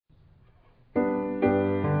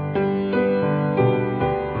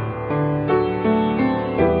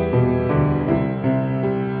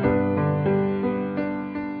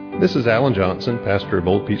This is Alan Johnson, pastor of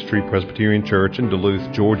Old Peachtree Presbyterian Church in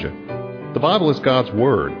Duluth, Georgia. The Bible is God's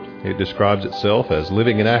Word. It describes itself as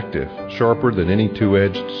living and active, sharper than any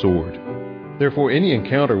two-edged sword. Therefore, any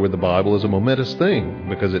encounter with the Bible is a momentous thing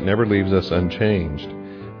because it never leaves us unchanged.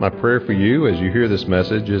 My prayer for you as you hear this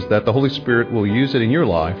message is that the Holy Spirit will use it in your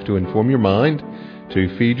life to inform your mind,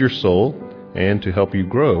 to feed your soul, and to help you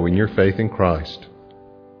grow in your faith in Christ.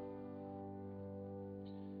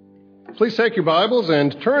 Please take your Bibles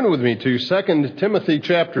and turn with me to 2 Timothy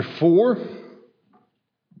chapter 4.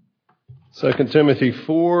 2 Timothy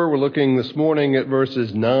 4, we're looking this morning at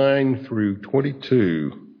verses 9 through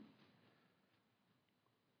 22.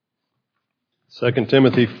 2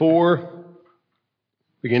 Timothy 4,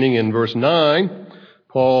 beginning in verse 9,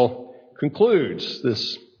 Paul concludes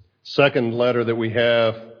this second letter that we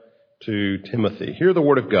have to Timothy. Hear the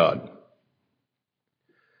word of God.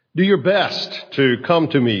 Do your best to come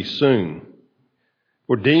to me soon.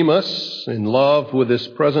 For Demas, in love with this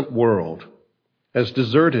present world, has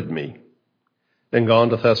deserted me and gone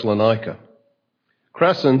to Thessalonica.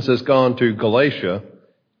 Crescens has gone to Galatia,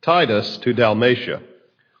 Titus to Dalmatia.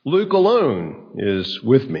 Luke alone is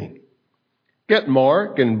with me. Get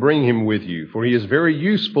Mark and bring him with you, for he is very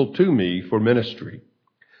useful to me for ministry.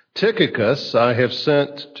 Tychicus I have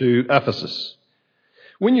sent to Ephesus.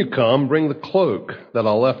 When you come, bring the cloak that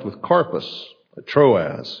I left with Carpus at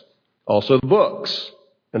Troas, also the books,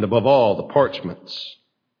 and above all, the parchments.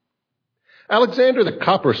 Alexander the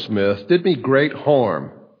coppersmith did me great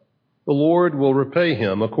harm. The Lord will repay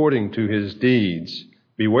him according to his deeds.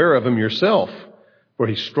 Beware of him yourself, for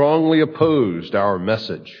he strongly opposed our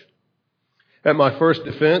message. At my first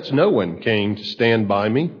defense, no one came to stand by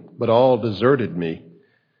me, but all deserted me.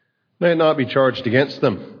 May it not be charged against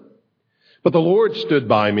them. But the Lord stood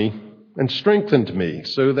by me and strengthened me,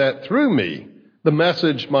 so that through me the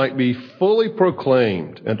message might be fully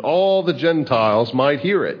proclaimed, and all the Gentiles might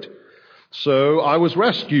hear it. So I was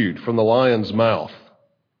rescued from the lion's mouth.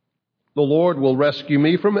 The Lord will rescue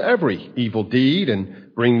me from every evil deed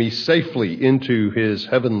and bring me safely into his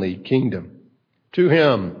heavenly kingdom. To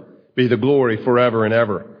him be the glory forever and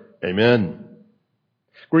ever. Amen.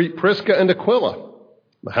 Greet Prisca and Aquila,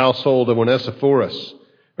 the household of Onesiphorus.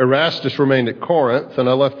 Erastus remained at Corinth, and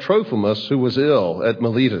I left Trophimus, who was ill, at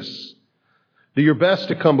Miletus. Do your best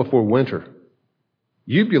to come before winter.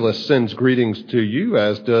 Eubulus sends greetings to you,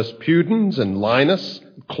 as does Pudens and Linus,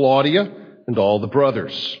 Claudia, and all the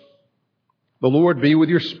brothers. The Lord be with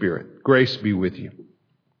your spirit. Grace be with you.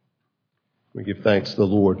 We give thanks to the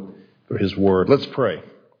Lord for his word. Let's pray.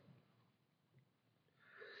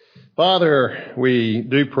 Father, we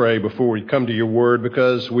do pray before we come to your word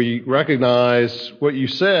because we recognize what you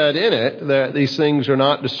said in it, that these things are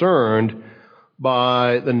not discerned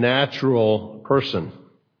by the natural person,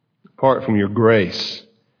 apart from your grace.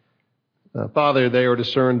 Father, they are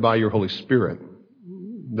discerned by your Holy Spirit.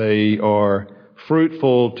 They are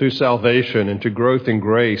fruitful to salvation and to growth in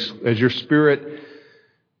grace as your Spirit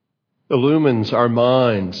illumines our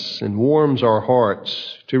minds and warms our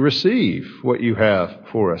hearts to receive what you have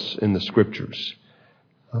for us in the Scriptures.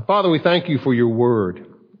 Father, we thank you for your word.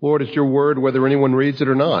 Lord, it's your word whether anyone reads it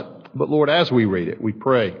or not. But Lord, as we read it, we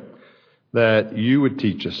pray that you would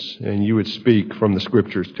teach us and you would speak from the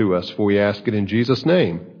Scriptures to us, for we ask it in Jesus'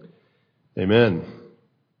 name. Amen.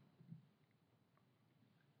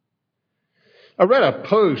 I read a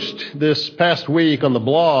post this past week on the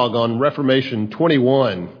blog on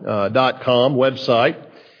Reformation21.com website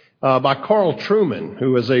by Carl Trueman,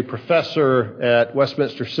 who is a professor at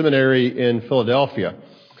Westminster Seminary in Philadelphia.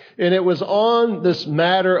 And it was on this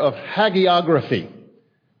matter of hagiography.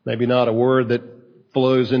 Maybe not a word that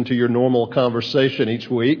flows into your normal conversation each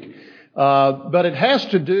week, but it has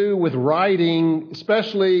to do with writing,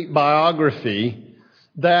 especially biography,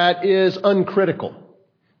 that is uncritical,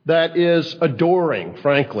 that is adoring,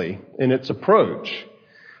 frankly, in its approach.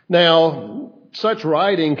 Now, such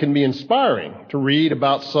writing can be inspiring to read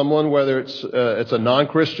about someone, whether it's a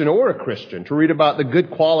non-Christian or a Christian, to read about the good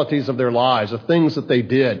qualities of their lives, the things that they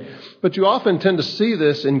did. But you often tend to see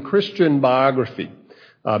this in Christian biography,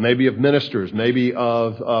 maybe of ministers, maybe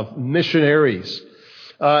of missionaries.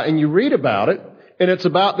 And you read about it, and it's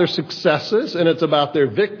about their successes, and it's about their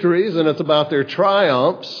victories, and it's about their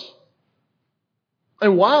triumphs.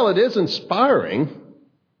 And while it is inspiring,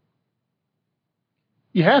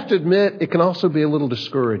 you have to admit it can also be a little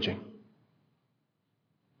discouraging.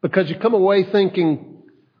 Because you come away thinking,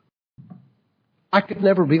 I could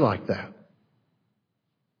never be like that.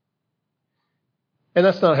 And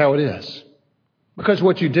that's not how it is. Because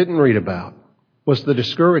what you didn't read about was the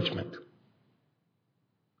discouragement,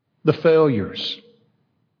 the failures,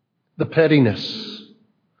 the pettiness,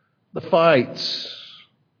 the fights,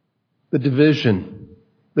 the division,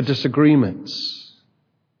 the disagreements,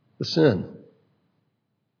 the sin,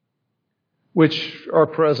 which are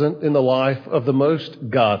present in the life of the most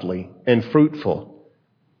godly and fruitful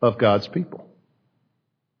of God's people.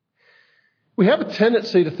 We have a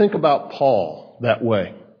tendency to think about Paul that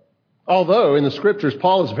way. Although in the Scriptures,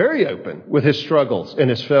 Paul is very open with his struggles and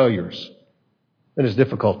his failures and his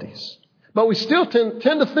difficulties. But we still tend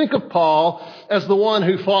to think of Paul as the one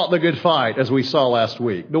who fought the good fight, as we saw last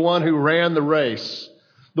week. The one who ran the race.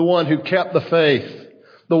 The one who kept the faith.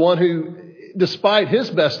 The one who, despite his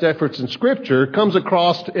best efforts in Scripture, comes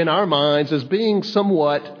across in our minds as being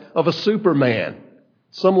somewhat of a superman.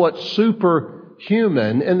 Somewhat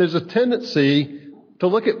superhuman. And there's a tendency to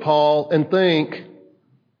look at Paul and think,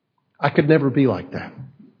 I could never be like that.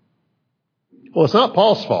 Well, it's not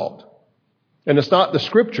Paul's fault. And it's not the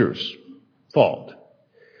Scripture's fault.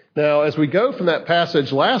 Now, as we go from that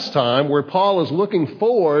passage last time where Paul is looking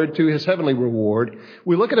forward to his heavenly reward,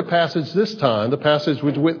 we look at a passage this time, the passage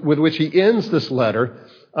with which he ends this letter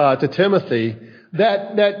to Timothy,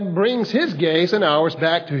 that brings his gaze and ours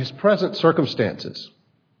back to his present circumstances,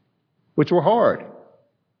 which were hard.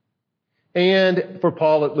 And, for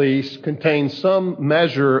Paul at least, contains some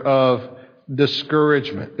measure of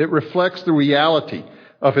discouragement. It reflects the reality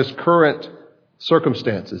of his current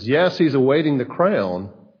circumstances. Yes, he's awaiting the crown,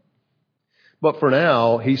 but for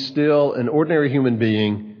now, he's still an ordinary human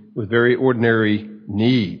being with very ordinary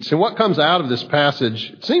needs. And what comes out of this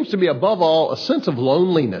passage seems to be, above all, a sense of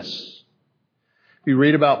loneliness. If you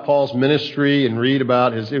read about Paul's ministry and read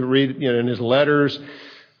about in his letters,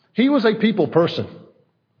 he was a people person.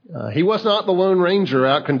 He was not the Lone Ranger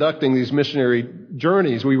out conducting these missionary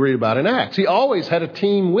journeys we read about in Acts. He always had a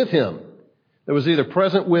team with him that was either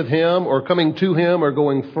present with him or coming to him or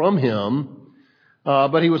going from him.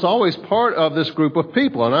 But he was always part of this group of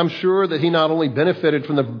people. And I'm sure that he not only benefited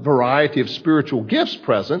from the variety of spiritual gifts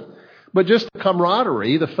present, but just the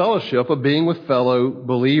camaraderie, the fellowship of being with fellow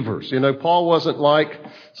believers. You know, Paul wasn't like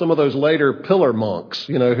some of those later pillar monks,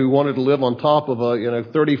 who wanted to live on top of a,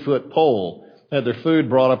 30-foot pole, had their food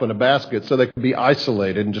brought up in a basket so they could be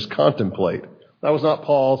isolated and just contemplate. That was not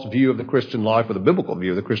Paul's view of the Christian life or the biblical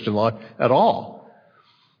view of the Christian life at all.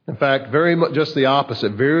 In fact, very much just the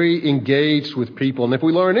opposite, very engaged with people. And if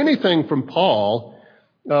we learn anything from Paul,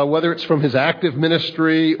 whether it's from his active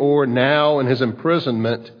ministry or now in his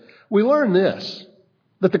imprisonment, we learn this,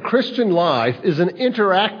 that the Christian life is an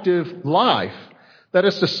interactive life. That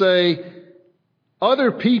is to say,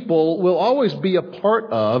 other people will always be a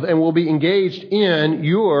part of and will be engaged in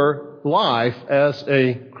your life as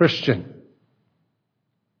a Christian.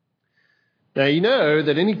 Now, you know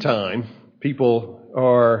that anytime people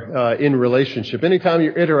are in relationship, anytime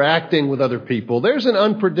you're interacting with other people, there's an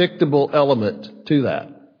unpredictable element to that.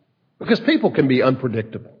 Because people can be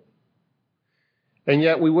unpredictable. And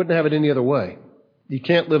yet we wouldn't have it any other way. You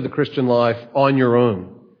can't live the Christian life on your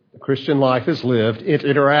own. The Christian life is lived in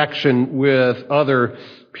interaction with other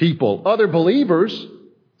people, other believers,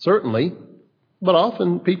 certainly, but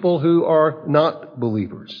often people who are not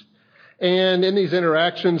believers. And in these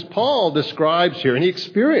interactions, Paul describes here, and he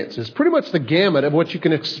experiences pretty much the gamut of what you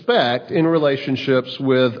can expect in relationships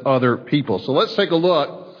with other people. So let's take a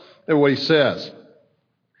look at what he says.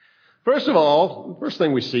 First of all, the first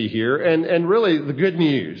thing we see here, and really the good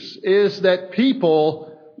news, is that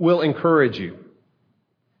people will encourage you.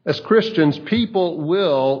 As Christians, people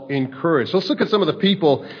will encourage. Let's look at some of the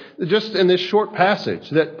people just in this short passage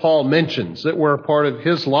that Paul mentions that were a part of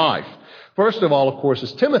his life. First of all, of course,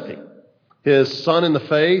 is Timothy, his son in the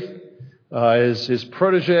faith, his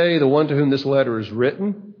protege, the one to whom this letter is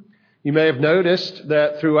written. You may have noticed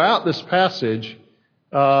that throughout this passage,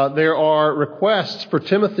 there are requests for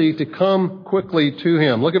Timothy to come quickly to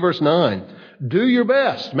him. Look at verse 9. Do your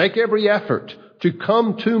best. Make every effort to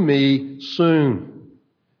come to me soon.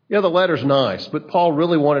 Yeah, the letter's nice, but Paul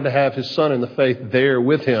really wanted to have his son in the faith there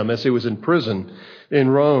with him as he was in prison in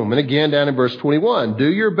Rome. And again, down in verse 21,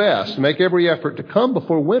 do your best. Make every effort to come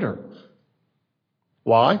before winter.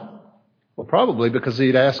 Why? Well, probably because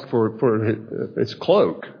he'd asked for his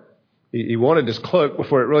cloak. He wanted his cloak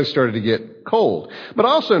before it really started to get cold. But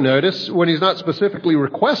also notice, when he's not specifically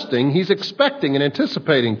requesting, he's expecting and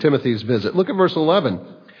anticipating Timothy's visit. Look at verse 11.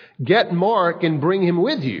 Get Mark and bring him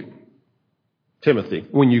with you, Timothy,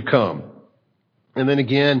 when you come. And then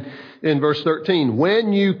again in verse 13,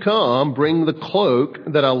 when you come, bring the cloak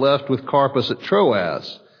that I left with Carpus at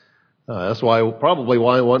Troas. That's probably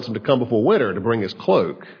why he wants him to come before winter, to bring his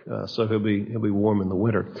cloak, so he'll be warm in the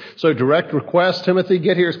winter. So direct request, Timothy,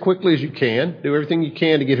 get here as quickly as you can. Do everything you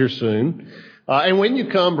can to get here soon. And when you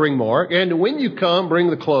come, bring Mark. And when you come, bring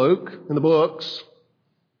the cloak and the books.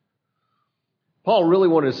 Paul really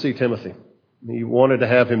wanted to see Timothy. He wanted to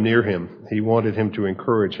have him near him. He wanted him to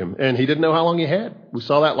encourage him. And he didn't know how long he had. We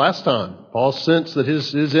saw that last time. Paul's sense that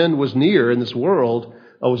his end was near in this world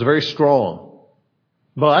was very strong.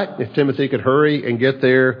 But if Timothy could hurry and get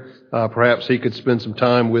there, perhaps he could spend some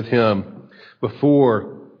time with him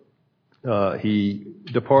before he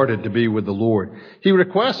departed to be with the Lord. He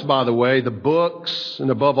requests, by the way, the books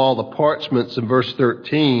and above all the parchments in verse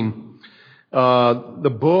 13.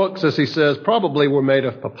 The books, as he says, probably were made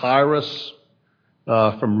of papyrus,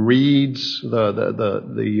 from reeds,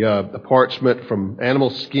 the parchment from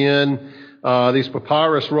animal skin. These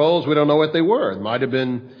papyrus rolls, we don't know what they were. It might have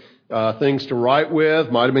been things to write with,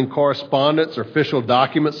 might have been correspondence or official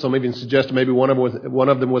documents. Some even suggest maybe one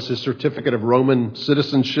of them was his certificate of Roman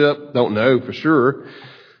citizenship. Don't know for sure.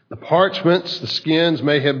 The parchments, the skins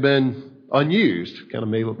may have been unused. Kind of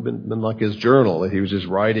may have been like his journal that he was just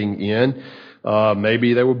writing in.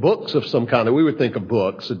 Maybe there were books of some kind that we would think of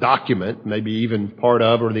books, a document, maybe even part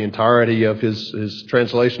of or the entirety of his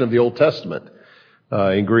translation of the Old Testament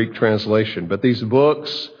in Greek translation. But these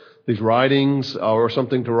books, these writings, or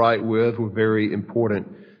something to write with, were very important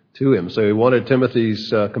to him. So he wanted Timothy's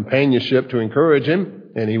companionship to encourage him,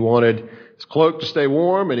 and he wanted his cloak to stay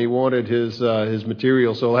warm, and he wanted his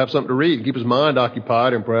material so he'll have something to read, keep his mind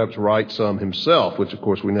occupied, and perhaps write some himself, which of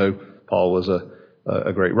course we know Paul was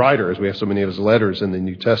a great writer, as we have so many of his letters in the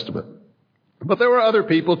New Testament. But there were other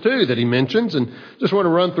people too that he mentions, and just want to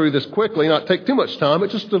run through this quickly, not take too much time,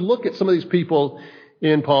 but just to look at some of these people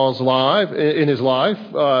in Paul's life,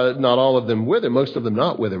 not all of them with him, most of them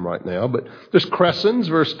not with him right now, but there's Crescens,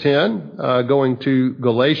 verse 10, going to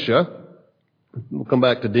Galatia. We'll come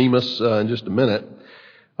back to Demas in just a minute.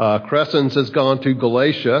 Crescens has gone to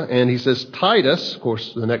Galatia, and he says Titus, of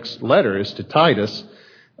course the next letter is to Titus.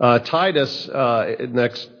 Titus,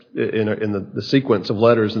 next in the sequence of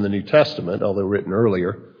letters in the New Testament, although written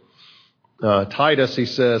earlier, Titus, he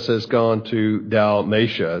says, has gone to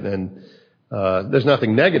Dalmatia, and there's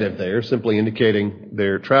nothing negative there, simply indicating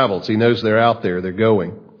their travels. He knows they're out there, they're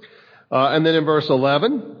going. And then in verse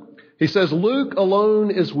 11, he says, Luke alone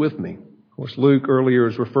is with me. Of course, Luke earlier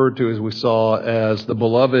is referred to, as we saw, as the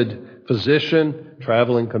beloved physician,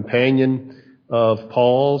 traveling companion of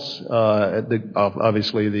Paul's,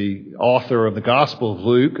 obviously the author of the Gospel of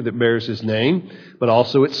Luke that bears his name, but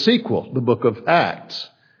also its sequel, the book of Acts.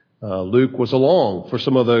 Luke was along for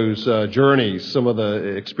some of those journeys, some of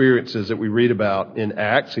the experiences that we read about in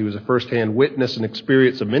Acts. He was a first-hand witness and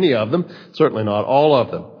experience of many of them, certainly not all of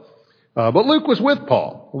them. But Luke was with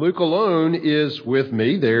Paul. Luke alone is with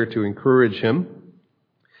me there to encourage him.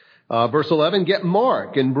 Verse 11, get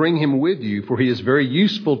Mark and bring him with you, for he is very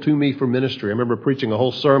useful to me for ministry. I remember preaching a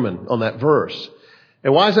whole sermon on that verse.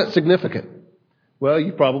 And why is that significant? Well,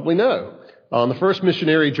 you probably know. On the first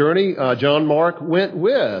missionary journey, John Mark went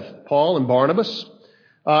with Paul and Barnabas,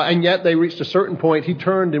 and yet they reached a certain point, he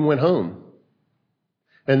turned and went home.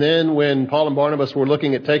 And then when Paul and Barnabas were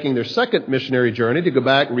looking at taking their second missionary journey to go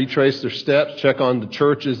back, retrace their steps, check on the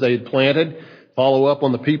churches they had planted, follow up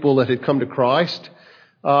on the people that had come to Christ,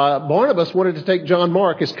 Barnabas wanted to take John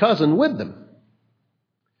Mark, his cousin, with them.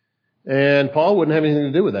 And Paul wouldn't have anything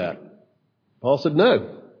to do with that. Paul said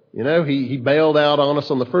no. You know, he bailed out on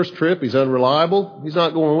us on the first trip. He's unreliable. He's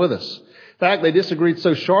not going with us. In fact, they disagreed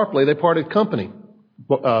so sharply, they parted company.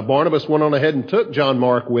 Barnabas went on ahead and took John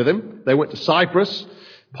Mark with him. They went to Cyprus.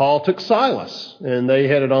 Paul took Silas, and they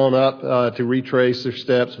headed on up to retrace their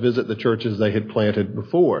steps, visit the churches they had planted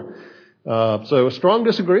before. So a strong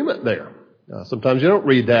disagreement there. Sometimes you don't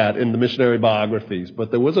read that in the missionary biographies,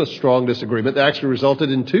 but there was a strong disagreement that actually resulted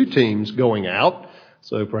in two teams going out,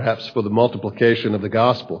 so perhaps for the multiplication of the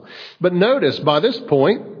gospel. But notice, by this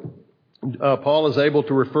point, Paul is able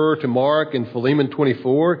to refer to Mark in Philemon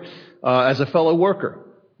 24 as a fellow worker,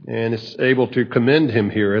 and is able to commend him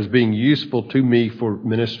here as being useful to me for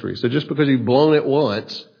ministry. So just because you've blown it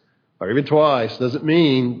once, or even twice, doesn't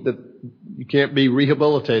mean that you can't be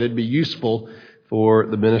rehabilitated, be useful for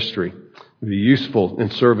the ministry, be useful in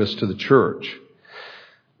service to the church.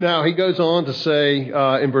 Now, he goes on to say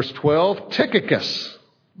in verse 12, Tychicus,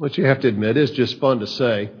 which you have to admit is just fun to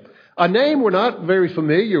say, a name we're not very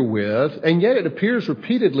familiar with, and yet it appears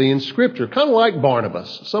repeatedly in Scripture, kind of like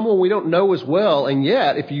Barnabas, someone we don't know as well, and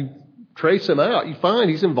yet if you trace him out, you find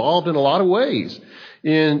he's involved in a lot of ways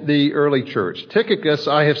in the early church. Tychicus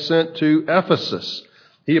I have sent to Ephesus.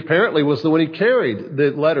 He apparently was the one who carried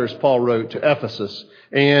the letters Paul wrote to Ephesus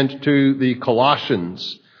and to the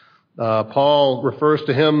Colossians. Paul refers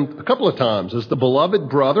to him a couple of times as the beloved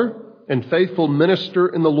brother and faithful minister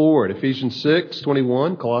in the Lord. Ephesians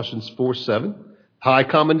 6:21, Colossians 4:7. High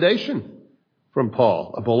commendation from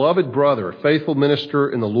Paul, a beloved brother, a faithful minister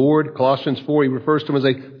in the Lord. Colossians 4, he refers to him as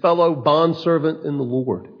a fellow bondservant in the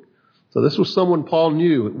Lord. So this was someone Paul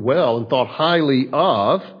knew well and thought highly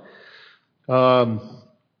of.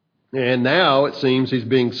 And now it seems he's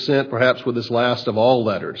being sent perhaps with this last of all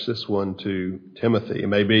letters, this one to Timothy. It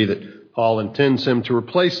may be that Paul intends him to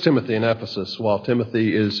replace Timothy in Ephesus while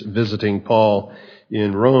Timothy is visiting Paul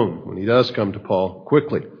in Rome, when he does come to Paul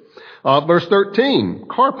quickly. Verse 13,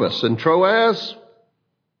 Carpus and Troas.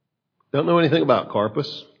 Don't know anything about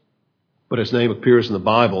Carpus, but his name appears in the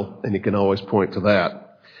Bible, and you can always point to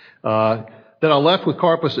that. Then I left with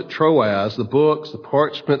Carpus at Troas, the books, the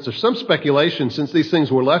parchments. There's some speculation, since these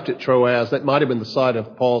things were left at Troas, that might have been the site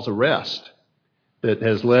of Paul's arrest that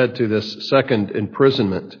has led to this second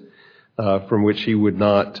imprisonment from which he would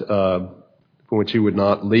not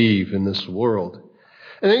leave in this world.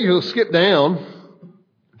 And then you'll skip down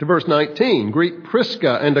to verse 19. Greet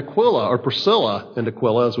Prisca and Aquila, or Priscilla and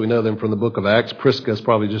Aquila, as we know them from the book of Acts. Prisca is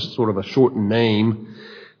probably just sort of a shortened name.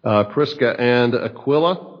 Prisca and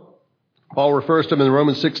Aquila. Paul refers to them in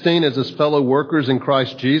Romans 16 as his fellow workers in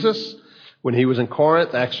Christ Jesus. When he was in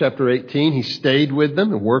Corinth, Acts chapter 18, he stayed with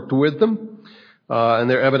them and worked with them. And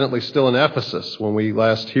they're evidently still in Ephesus when we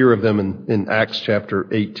last hear of them in Acts chapter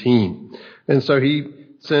 18. And so he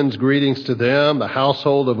sends greetings to them, the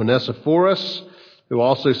household of Onesiphorus, who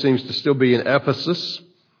also seems to still be in Ephesus,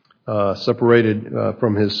 separated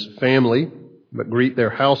from his family, but greet their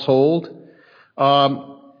household.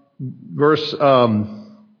 Verse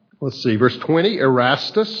 20,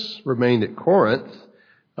 Erastus remained at Corinth.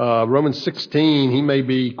 Romans 16, he may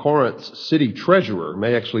be Corinth's city treasurer,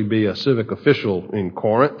 may actually be a civic official in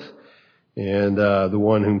Corinth, and the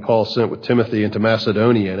one whom Paul sent with Timothy into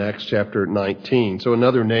Macedonia in Acts chapter 19. So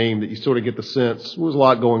another name that you sort of get the sense there was a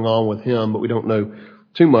lot going on with him, but we don't know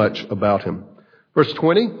too much about him. Verse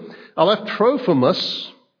 20, I left Trophimus,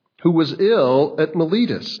 who was ill at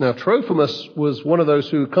Miletus. Now, Trophimus was one of those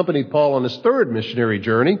who accompanied Paul on his third missionary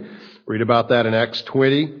journey. Read about that in Acts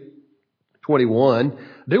 20, 21.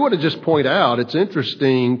 I do want to just point out, it's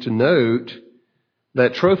interesting to note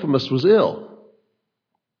that Trophimus was ill.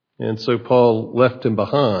 And so Paul left him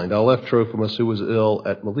behind. I left Trophimus, who was ill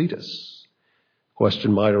at Miletus.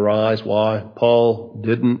 Question might arise why Paul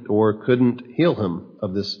didn't or couldn't heal him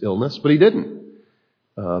of this illness, but he didn't,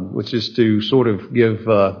 which is to sort of give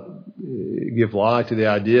lie to the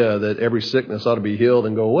idea that every sickness ought to be healed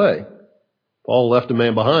and go away. Paul left a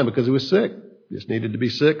man behind because he was sick. He just needed to be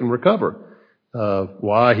sick and recover.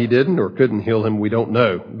 Why he didn't or couldn't heal him, we don't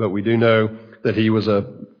know. But we do know that he was a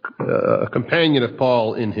companion of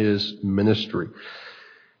Paul in his ministry.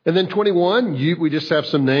 And then 21, we just have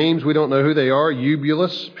some names. We don't know who they are.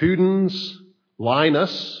 Eubulus, Pudens,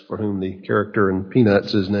 Linus, for whom the character in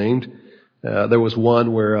Peanuts is named. There was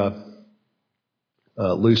one where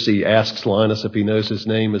Lucy asks Linus if he knows his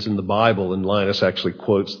name is in the Bible, and Linus actually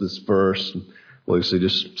quotes this verse. And Lucy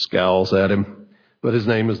just scowls at him, but his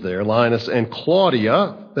name is there. Linus and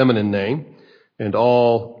Claudia, feminine name, and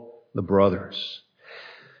all the brothers.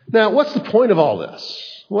 Now, what's the point of all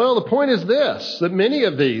this? Well, the point is this, that many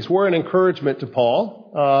of these were an encouragement to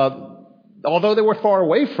Paul, although they were far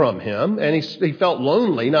away from him, and he felt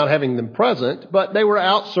lonely not having them present, but they were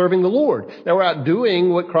out serving the Lord. They were out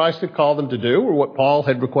doing what Christ had called them to do, or what Paul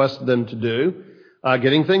had requested them to do,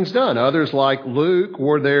 getting things done. Others, like Luke,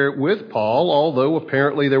 were there with Paul, although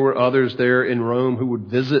apparently there were others there in Rome who would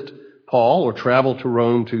visit Paul or travel to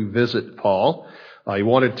Rome to visit Paul. He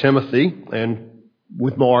wanted Timothy and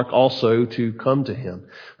with Mark also to come to him.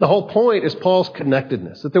 The whole point is Paul's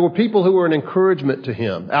connectedness, that there were people who were an encouragement to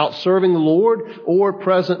him, out serving the Lord or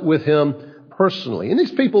present with him personally. And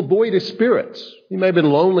these people buoyed his spirits. He may have been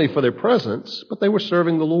lonely for their presence, but they were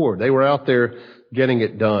serving the Lord. They were out there getting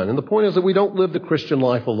it done. And the point is that we don't live the Christian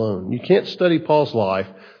life alone. You can't study Paul's life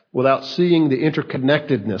without seeing the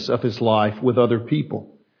interconnectedness of his life with other people.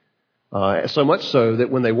 So much so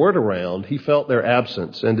that when they weren't around, he felt their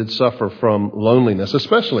absence and did suffer from loneliness,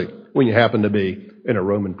 especially when you happen to be in a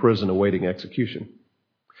Roman prison awaiting execution.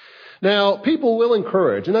 Now, people will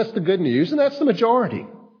encourage, and that's the good news, and that's the majority.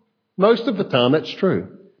 Most of the time, that's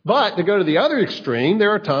true. But to go to the other extreme,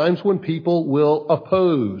 there are times when people will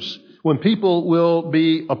oppose, when people will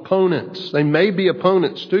be opponents. They may be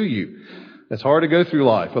opponents to you. It's hard to go through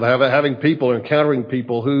life without having people or encountering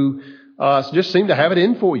people who just seem to have it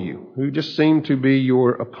in for you, who just seem to be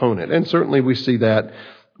your opponent. And certainly we see that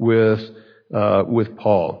with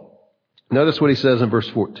Paul. Notice what he says in verse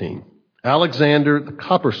 14. Alexander the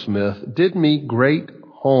coppersmith did me great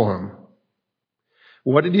harm.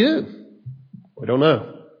 What did he do? We don't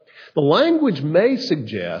know. The language may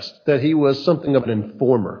suggest that he was something of an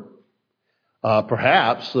informer.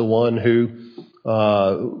 Perhaps the one who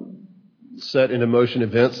set into motion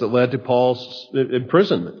events that led to Paul's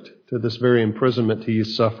imprisonment, to this very imprisonment he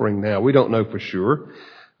is suffering now. We don't know for sure,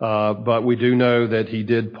 but we do know that he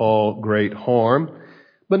did Paul great harm.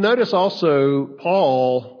 But notice also,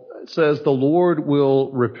 Paul says the Lord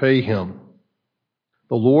will repay him.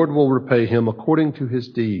 The Lord will repay him according to his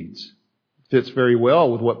deeds. Fits very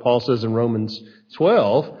well with what Paul says in Romans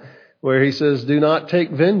 12, where he says, do not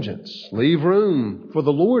take vengeance. Leave room for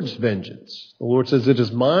the Lord's vengeance. The Lord says, it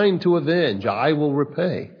is mine to avenge. I will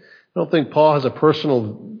repay. I don't think Paul has a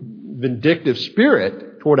personal vindictive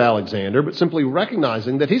spirit toward Alexander, but simply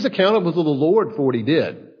recognizing that he's accountable to the Lord for what he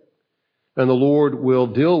did. And the Lord will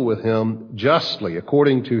deal with him justly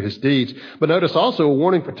according to his deeds. But notice also a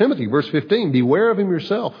warning for Timothy, verse 15, beware of him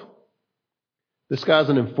yourself. This guy's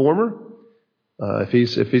an informer. If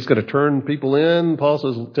he's going to turn people in, Paul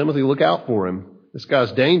says, Timothy, look out for him. This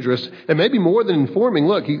guy's dangerous. And maybe more than informing,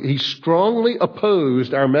 look, he strongly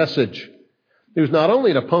opposed our message. He was not only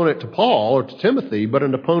an opponent to Paul or to Timothy, but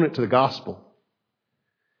an opponent to the gospel.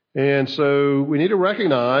 And so we need to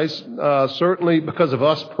recognize, certainly because of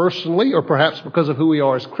us personally, or perhaps because of who we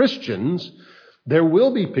are as Christians, there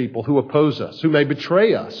will be people who oppose us, who may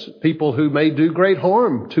betray us, people who may do great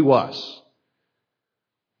harm to us.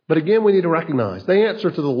 But again, we need to recognize they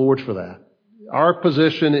answer to the Lord for that. Our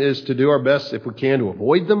position is to do our best, if we can, to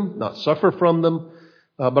avoid them, not suffer from them,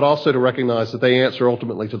 but also to recognize that they answer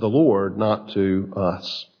ultimately to the Lord, not to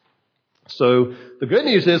us. So the good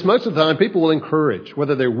news is most of the time people will encourage,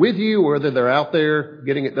 whether they're with you or whether they're out there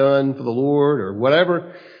getting it done for the Lord or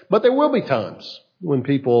whatever. But there will be times when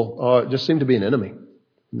people just seem to be an enemy.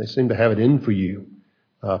 And they seem to have it in for you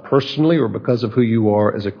personally or because of who you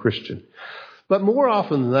are as a Christian. But more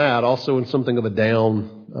often than that, also in something of a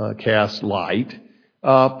downcast light,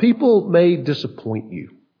 people may disappoint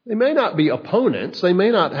you. They may not be opponents. They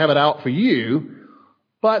may not have it out for you,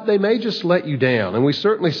 but they may just let you down. And we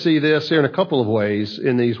certainly see this here in a couple of ways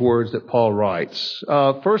in these words that Paul writes.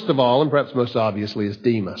 First of all, and perhaps most obviously, is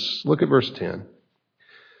Demas. Look at verse 10.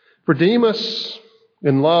 For Demas,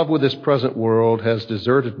 in love with this present world, has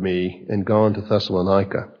deserted me and gone to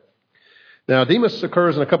Thessalonica. Now, Demas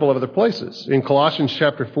occurs in a couple of other places. In Colossians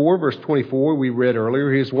chapter 4, verse 24, we read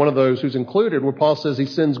earlier, he's one of those who's included where Paul says he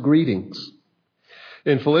sends greetings.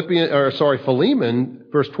 In Philemon,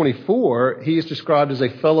 verse 24, he is described as a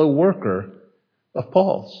fellow worker of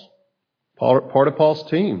Paul's. Part of Paul's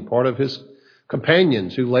team, part of his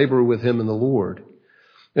companions who labor with him in the Lord.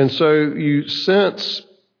 And so you sense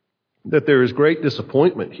that there is great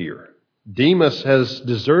disappointment here. Demas has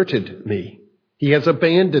deserted me. He has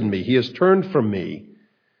abandoned me. He has turned from me.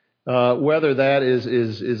 Whether that is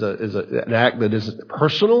an act that is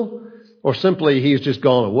personal or simply he's just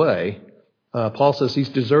gone away, Paul says he's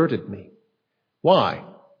deserted me. Why?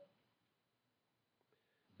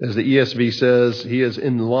 As the ESV says, he is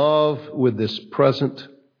in love with this present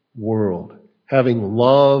world, having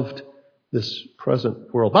loved this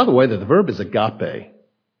present world. By the way, the verb is agape.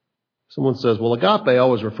 Someone says, well, agape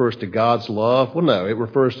always refers to God's love. Well, no, it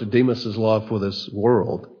refers to Demas's love for this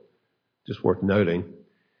world. Just worth noting.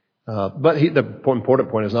 But the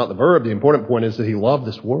important point is not the verb. The important point is that he loved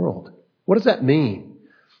this world. What does that mean?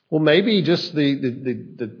 Well, maybe just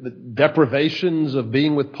the deprivations of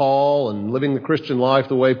being with Paul and living the Christian life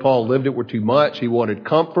the way Paul lived it were too much. He wanted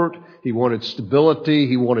comfort. He wanted stability.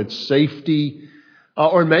 He wanted safety.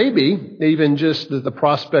 Or maybe even just the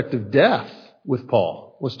prospect of death with Paul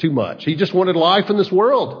was too much. He just wanted life in this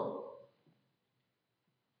world.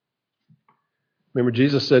 Remember,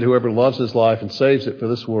 Jesus said, whoever loves his life and saves it for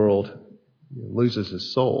this world loses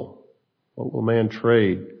his soul. What will man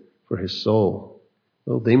trade for his soul?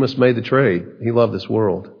 Well, Demas made the trade. He loved this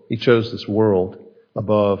world. He chose this world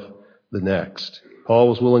above the next. Paul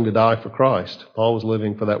was willing to die for Christ. Paul was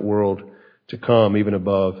living for that world to come, even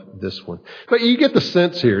above this one. But you get the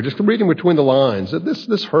sense here, just reading between the lines, that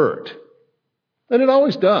this hurt. And it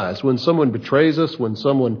always does. When someone betrays us, when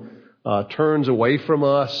someone turns away from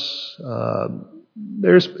us,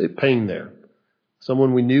 there's pain there.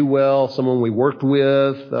 Someone we knew well, someone we worked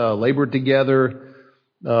with, labored together,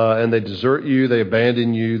 and they desert you, they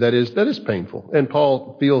abandon you. That is painful. And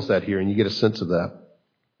Paul feels that here, and you get a sense of that.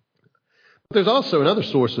 But there's also another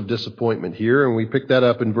source of disappointment here, and we pick that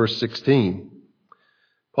up in verse 16.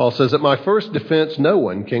 Paul says, at my first defense, no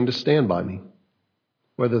one came to stand by me.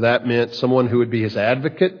 Whether that meant someone who would be his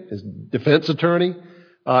advocate, his defense attorney,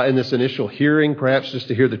 in this initial hearing, perhaps just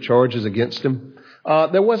to hear the charges against him.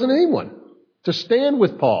 There wasn't anyone to stand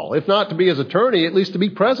with Paul, if not to be his attorney, at least to be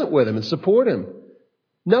present with him and support him.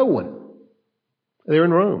 No one. They're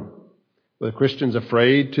in Rome. Were the Christians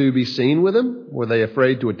afraid to be seen with him? Were they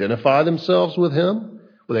afraid to identify themselves with him?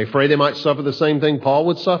 Were they afraid they might suffer the same thing Paul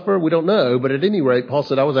would suffer? We don't know, but at any rate, Paul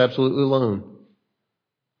said, I was absolutely alone.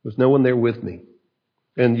 There was no one there with me.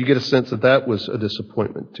 And you get a sense that that was a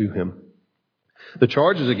disappointment to him. The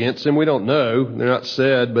charges against him, we don't know. They're not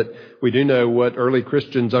said, but we do know what early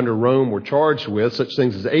Christians under Rome were charged with, such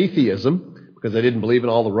things as atheism, because they didn't believe in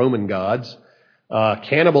all the Roman gods,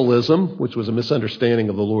 cannibalism, which was a misunderstanding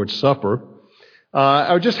of the Lord's Supper,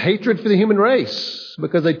 or just hatred for the human race,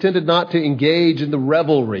 because they tended not to engage in the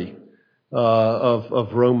revelry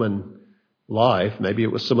of Roman life. Maybe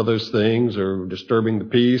it was some of those things, or disturbing the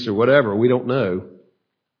peace, or whatever. We don't know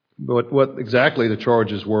what exactly the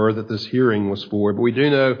charges were that this hearing was for. But we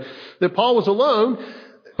do know that Paul was alone,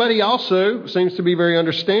 but he also seems to be very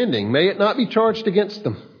understanding. May it not be charged against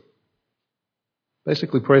them.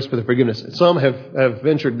 Basically prays for the forgiveness. Some have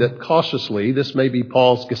ventured that cautiously this may be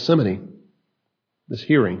Paul's Gethsemane, this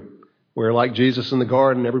hearing, where like Jesus in the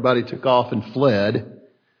garden, everybody took off and fled.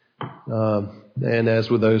 And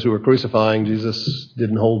as with those who were crucifying, Jesus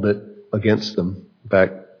didn't hold it against them. In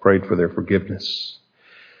fact, prayed for their forgiveness.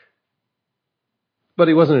 But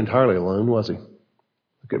he wasn't entirely alone, was he?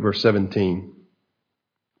 Look at verse 17.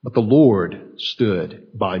 But the Lord stood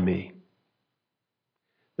by me.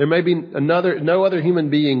 There may be no other human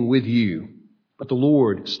being with you, but the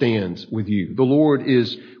Lord stands with you. The Lord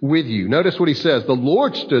is with you. Notice what he says. The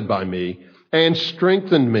Lord stood by me and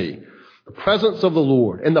strengthened me. The presence of the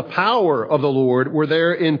Lord and the power of the Lord were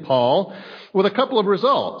there in Paul with a couple of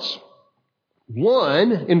results.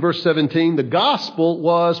 One, in verse 17, the gospel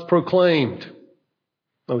was proclaimed.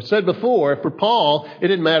 Now, we said before, for Paul, it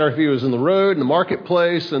didn't matter if he was in the road, in the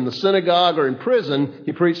marketplace, in the synagogue, or in prison,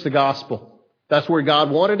 he preached the gospel. That's where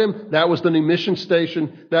God wanted him. That was the new mission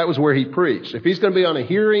station. That was where he preached. If he's going to be on a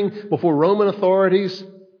hearing before Roman authorities,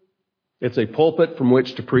 it's a pulpit from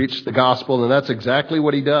which to preach the gospel, and that's exactly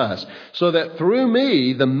what he does. So that through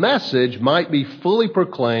me, the message might be fully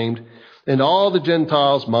proclaimed, and all the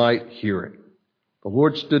Gentiles might hear it. The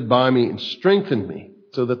Lord stood by me and strengthened me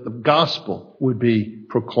so that the gospel would be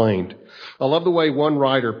proclaimed. I love the way one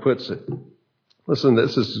writer puts it. Listen,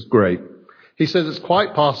 this is great. He says it's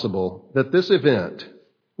quite possible that this event,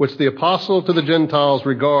 which the apostle to the Gentiles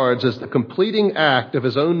regards as the completing act of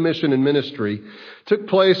his own mission and ministry, took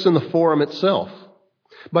place in the forum itself.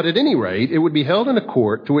 But at any rate, it would be held in a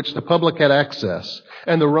court to which the public had access,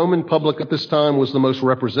 and the Roman public at this time was the most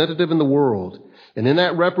representative in the world. And in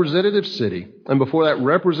that representative city, and before that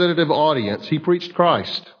representative audience, he preached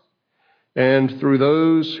Christ. And through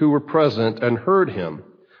those who were present and heard him,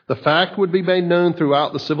 the fact would be made known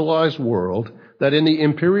throughout the civilized world that in the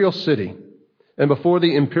imperial city and before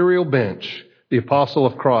the imperial bench, the apostle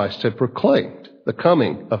of Christ had proclaimed the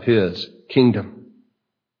coming of his kingdom.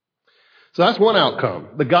 So that's one outcome.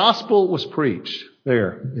 The gospel was preached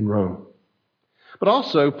there in Rome. But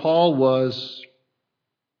also, Paul was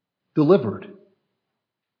delivered.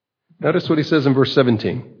 Notice what he says in verse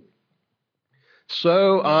 17.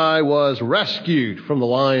 So I was rescued from the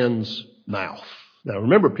lion's mouth. Now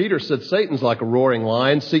remember, Peter said Satan's like a roaring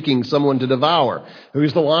lion seeking someone to devour.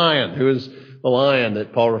 Who's the lion? Who is the lion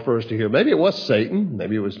that Paul refers to here? Maybe it was Satan.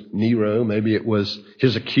 Maybe it was Nero. Maybe it was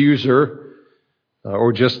his accuser,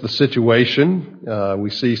 or just the situation. We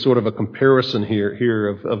see sort of a comparison here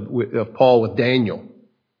of Paul with Daniel.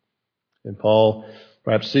 And Paul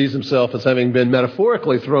perhaps sees himself as having been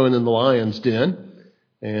metaphorically thrown in the lion's den,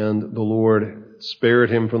 and the Lord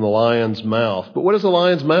spared him from the lion's mouth. But what is the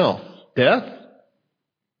lion's mouth? Death?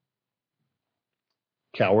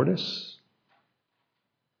 Cowardice?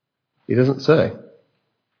 He doesn't say.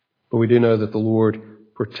 But we do know that the Lord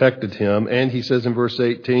protected him. And he says in verse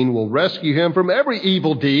 18, will rescue him from every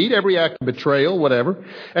evil deed, every act of betrayal, whatever,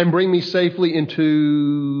 and bring me safely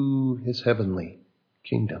into his heavenly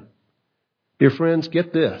kingdom. Dear friends,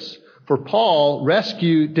 get this. For Paul,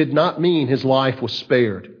 rescue did not mean his life was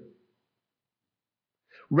spared.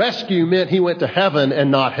 Rescue meant he went to heaven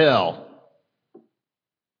and not hell.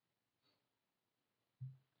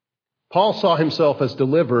 Paul saw himself as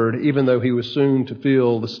delivered, even though he was soon to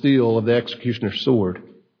feel the steel of the executioner's sword,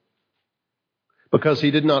 because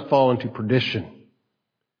he did not fall into perdition,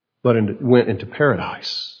 but went into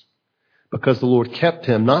paradise, because the Lord kept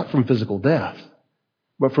him not from physical death,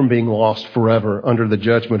 but from being lost forever under the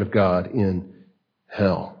judgment of God in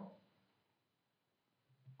hell.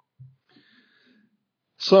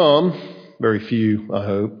 Some, very few, I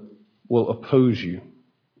hope, will oppose you,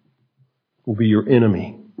 will be your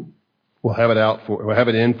enemy, will have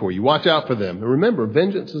it in for you. Watch out for them. And remember,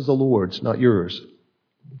 vengeance is the Lord's, not yours.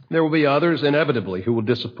 There will be others, inevitably, who will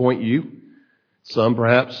disappoint you. Some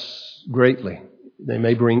perhaps greatly. They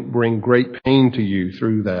may bring great pain to you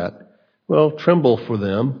through that. Well, tremble for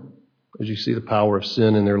them as you see the power of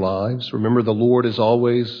sin in their lives. Remember, the Lord is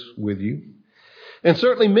always with you. And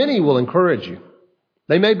certainly many will encourage you.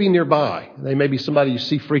 They may be nearby. They may be somebody you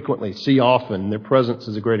see frequently, see often. Their presence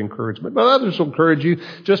is a great encouragement. But others will encourage you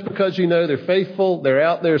just because you know they're faithful, they're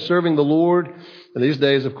out there serving the Lord. And these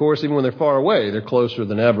days, of course, even when they're far away, they're closer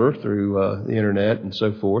than ever through the internet and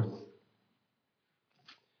so forth.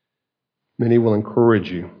 Many will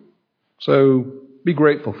encourage you. So be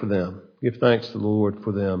grateful for them. Give thanks to the Lord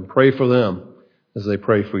for them. Pray for them as they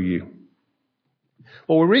pray for you.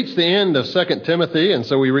 Well, we reached the end of 2 Timothy, and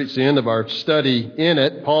so we reached the end of our study in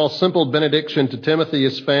it. Paul's simple benediction to Timothy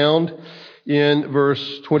is found in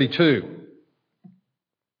verse 22.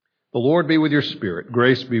 The Lord be with your spirit.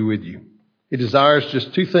 Grace be with you. He desires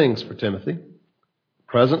just two things for Timothy: the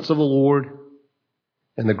presence of the Lord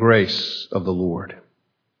and the grace of the Lord.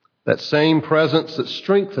 That same presence that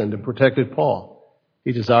strengthened and protected Paul.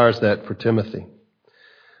 He desires that for Timothy.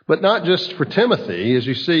 But not just for Timothy. As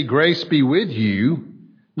you see, grace be with you,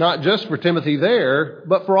 not just for Timothy there,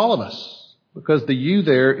 but for all of us, because the you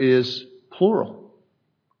there is plural.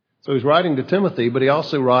 So he's writing to Timothy, but he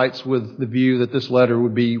also writes with the view that this letter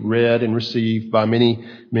would be read and received by many,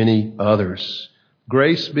 many others.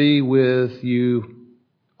 Grace be with you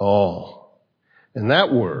all. And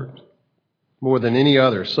that word, more than any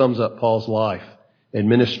other, sums up Paul's life and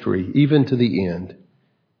ministry, even to the end.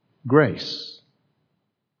 Grace.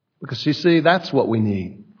 Because you see, that's what we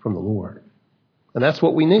need from the Lord. And that's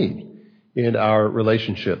what we need in our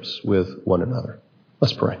relationships with one another.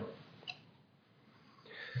 Let's pray.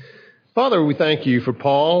 Father, we thank you for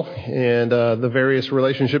Paul and the various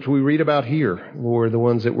relationships we read about here, Lord, the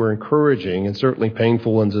ones that were encouraging and certainly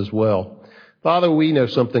painful ones as well. Father, we know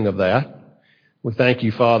something of that. We thank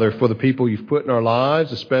you, Father, for the people you've put in our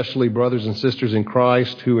lives, especially brothers and sisters in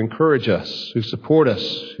Christ who encourage us, who support us,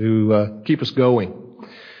 who keep us going.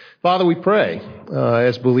 Father, we pray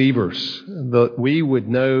as believers that we would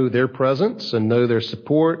know their presence and know their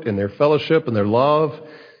support and their fellowship and their love.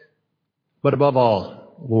 But above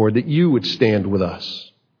all, Lord, that you would stand with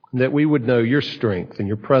us, that we would know your strength and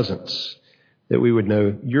your presence, that we would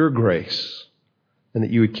know your grace, and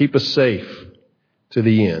that you would keep us safe to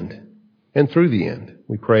the end and through the end.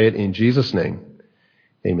 We pray it in Jesus' name.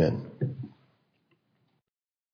 Amen.